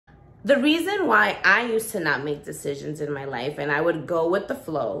The reason why I used to not make decisions in my life and I would go with the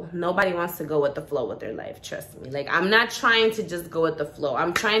flow, nobody wants to go with the flow with their life, trust me. Like, I'm not trying to just go with the flow.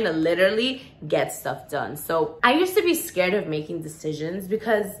 I'm trying to literally get stuff done. So I used to be scared of making decisions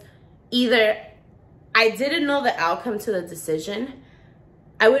because either I didn't know the outcome to the decision.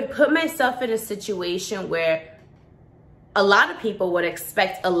 I would put myself in a situation where a lot of people would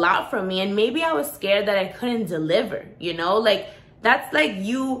expect a lot from me, and maybe I was scared that I couldn't deliver, you know? Like, that's like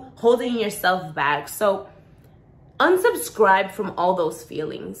you holding yourself back. So unsubscribe from all those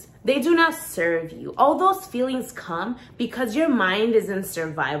feelings. They do not serve you. All those feelings come because your mind is in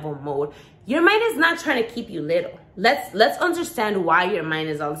survival mode. Your mind is not trying to keep you little. Let's understand why your mind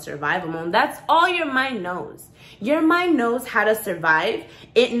is on survival mode. That's all your mind knows. Your mind knows how to survive.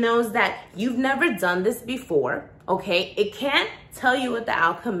 It knows that you've never done this before, okay? It can't tell you what the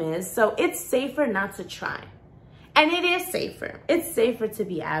outcome is, so it's safer not to try. And it is safer. It's safer to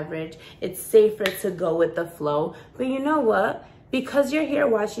be average. It's safer to go with the flow. But you know what? Because you're here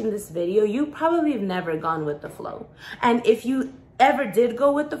watching this video, you probably have never gone with the flow. And if you ever did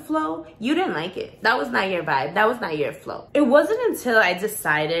go with the flow, you didn't like it. That was not your vibe. That was not your flow. It wasn't until I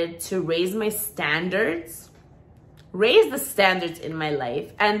decided to raise my standards, raise the standards in my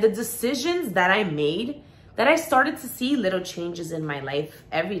life, and the decisions that I made, that I started to see little changes in my life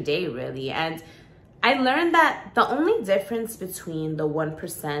every day, really. And I learned that the only difference between the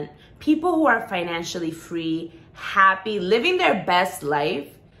 1%, people who are financially free, happy, living their best life,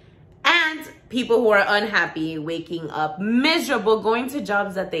 and people who are unhappy, waking up, miserable, going to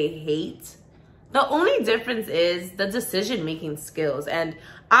jobs that they hate, the only difference is the decision-making skills. And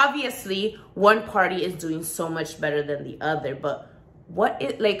obviously, one party is doing so much better than the other, but why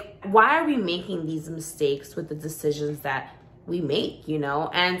are we making these mistakes with the decisions that we make, you know?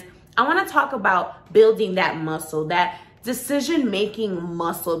 And I want to talk about building that muscle, that decision-making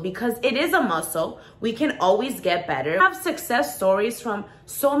muscle, because it is a muscle. We can always get better. I have success stories from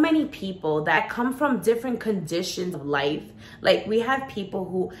so many people that come from different conditions of life. Like, we have people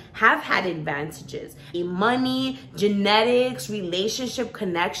who have had advantages, money, genetics, relationship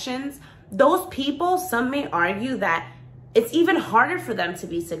connections. Those people, some may argue that it's even harder for them to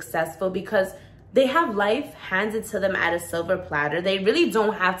be successful because they have life handed to them at a silver platter. They really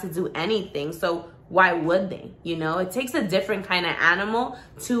don't have to do anything. So why would they? You know, it takes a different kind of animal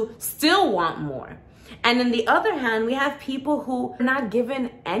to still want more. And on the other hand, we have people who are not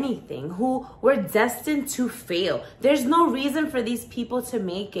given anything, who were destined to fail. There's no reason for these people to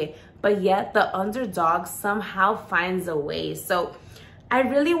make it, but yet the underdog somehow finds a way. So I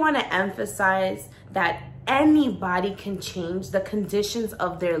really want to emphasize that anybody can change the conditions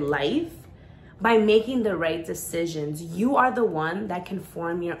of their life by making the right decisions. You are the one that can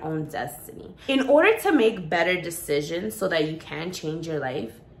form your own destiny. In order to make better decisions so that you can change your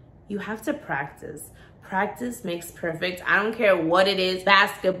life, you have to practice. Practice makes perfect. I don't care what it is,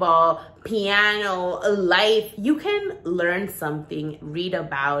 basketball, piano, life. You can learn something, read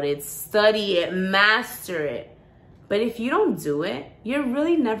about it, study it, master it. But if you don't do it, you're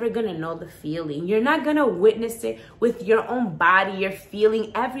really never gonna know the feeling. You're not gonna witness it with your own body. You're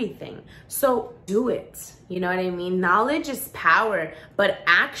feeling everything. So do it. You know what I mean? Knowledge is power, but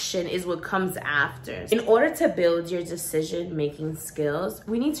action is what comes after. In order to build your decision-making skills,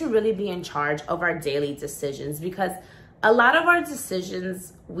 we need to really be in charge of our daily decisions, because a lot of our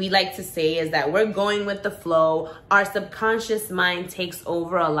decisions, we like to say, is that we're going with the flow. Our subconscious mind takes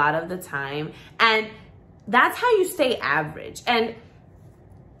over a lot of the time. And that's how you stay average. And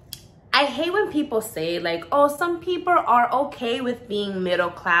I hate when people say, like, oh, some people are okay with being middle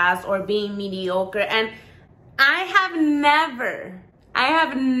class or being mediocre. And I have never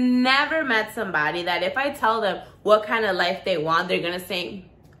met somebody that if I tell them what kind of life they want, they're gonna say,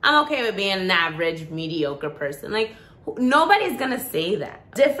 I'm okay with being an average, mediocre person. Like, nobody's gonna say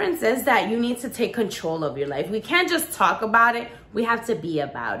that. Difference is that you need to take control of your life. We can't just talk about it, we have to be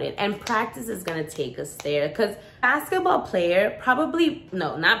about it. And practice is gonna take us there, because basketball player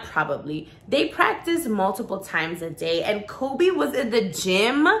they practice multiple times a day. And Kobe was in the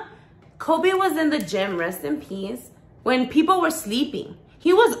gym. Rest in peace, when people were sleeping.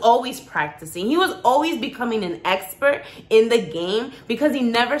 He was always practicing. He was always becoming an expert in the game because he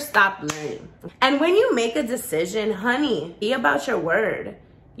never stopped learning. And when you make a decision, honey, be about your word.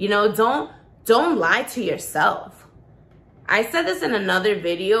 You know, don't lie to yourself. I said this in another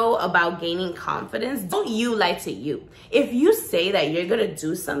video about gaining confidence. Don't you lie to you. If you say that you're gonna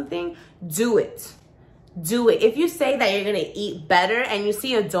do something, do it. Do it. If you say that you're gonna eat better and you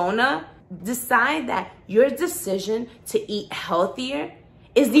see a donut, decide that your decision to eat healthier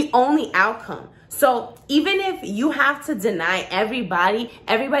is the only outcome. So even if you have to deny everybody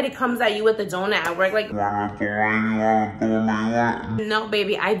comes at you with a donut at work, like, no,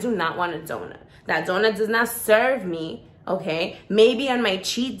 baby, I do not want a donut. That donut does not serve me, okay? Maybe on my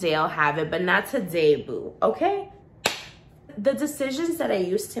cheat day I'll have it, but not today, boo, okay? The decisions that I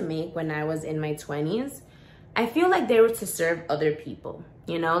used to make when I was in my 20s, I feel like they were to serve other people,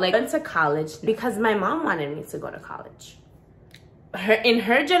 you know? Like, I went to college because my mom wanted me to go to college. In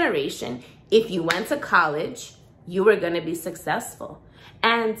her generation, if you went to college, you were gonna be successful.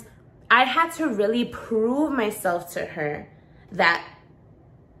 And I had to really prove myself to her that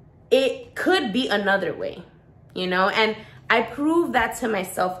it could be another way, you know? And I prove that to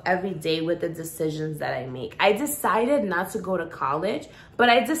myself every day with the decisions that I make. I decided not to go to college, but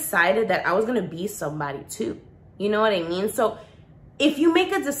I decided that I was gonna be somebody too. You know what I mean? So if you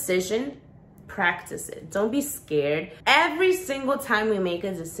make a decision, practice it. Don't be scared. Every single time we make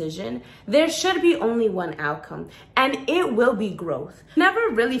a decision, there should be only one outcome, and it will be growth.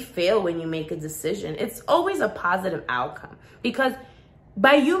 Never really fail when you make a decision. It's always a positive outcome, because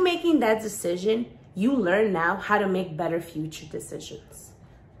by you making that decision, you learn now how to make better future decisions,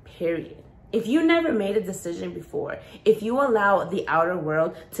 period. If you never made a decision before, if you allow the outer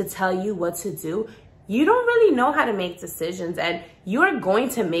world to tell you what to do, you don't really know how to make decisions, and you're going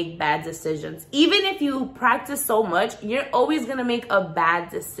to make bad decisions. Even if you practice so much, you're always gonna make a bad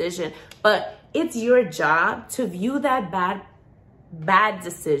decision. But it's your job to view that bad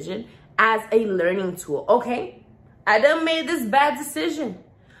decision as a learning tool. Okay, I done made this bad decision,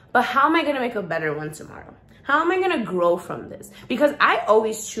 but how am I gonna make a better one tomorrow? How am I gonna grow from this? Because I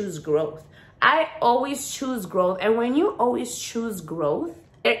always choose growth. I always choose growth. And when you always choose growth,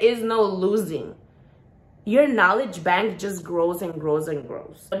 there is no losing. Your knowledge bank just grows and grows and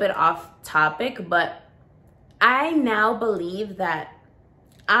grows. A bit off topic, but I now believe that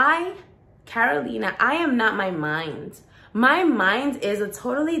Carolina, I am not my mind. My mind is a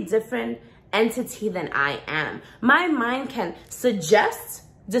totally different entity than I am. My mind can suggest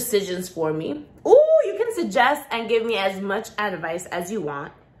decisions for me. Ooh, you can suggest and give me as much advice as you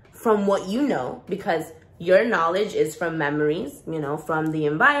want from what you know, because your knowledge is from memories, you know, from the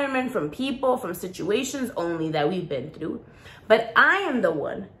environment, from people, from situations only that we've been through. But I am the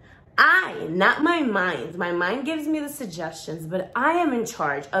one. Not my mind. My mind gives me the suggestions, but I am in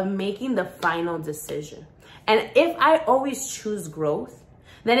charge of making the final decision. And if I always choose growth,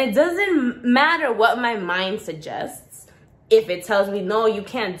 then it doesn't matter what my mind suggests. If it tells me, no, you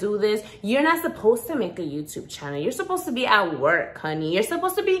can't do this, you're not supposed to make a YouTube channel. You're supposed to be at work, honey. You're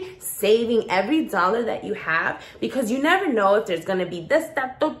supposed to be saving every dollar that you have, because you never know if there's gonna be this,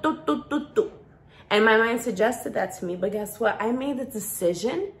 that, do. And my mind suggested that to me, but guess what? I made the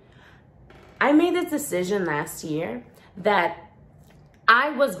decision last year that I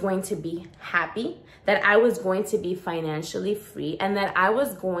was going to be happy, that I was going to be financially free, and that I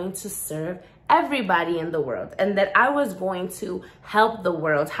was going to serve everybody in the world, and that I was going to help the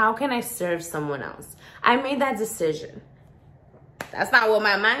world. How can I serve someone else? I made that decision. That's not what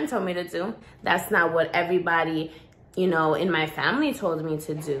my mind told me to do. That's not what everybody, you know, in my family told me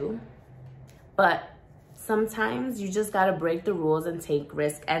to do. But sometimes you just gotta break the rules and take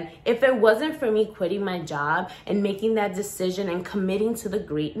risks. And if it wasn't for me quitting my job and making that decision and committing to the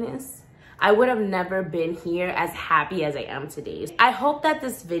greatness, I would have never been here as happy as I am today. I hope that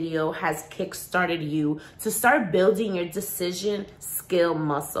this video has kickstarted you to start building your decision skill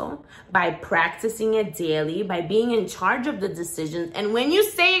muscle by practicing it daily, by being in charge of the decisions. And when you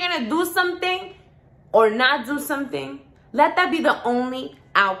say you're gonna do something or not do something, let that be the only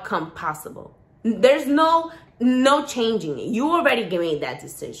outcome possible. There's no changing it. You already made that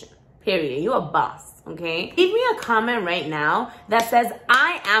decision, period. You're a boss. Okay, leave me a comment right now that says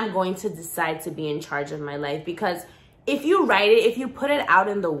I am going to decide to be in charge of my life, because if you write it, if you put it out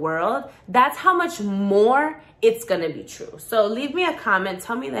in the world, that's how much more it's gonna be true. So leave me a comment,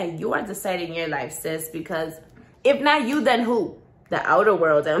 tell me that you are deciding your life, sis, because if not you, then who? The outer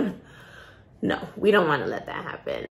world. No, we don't want to let that happen.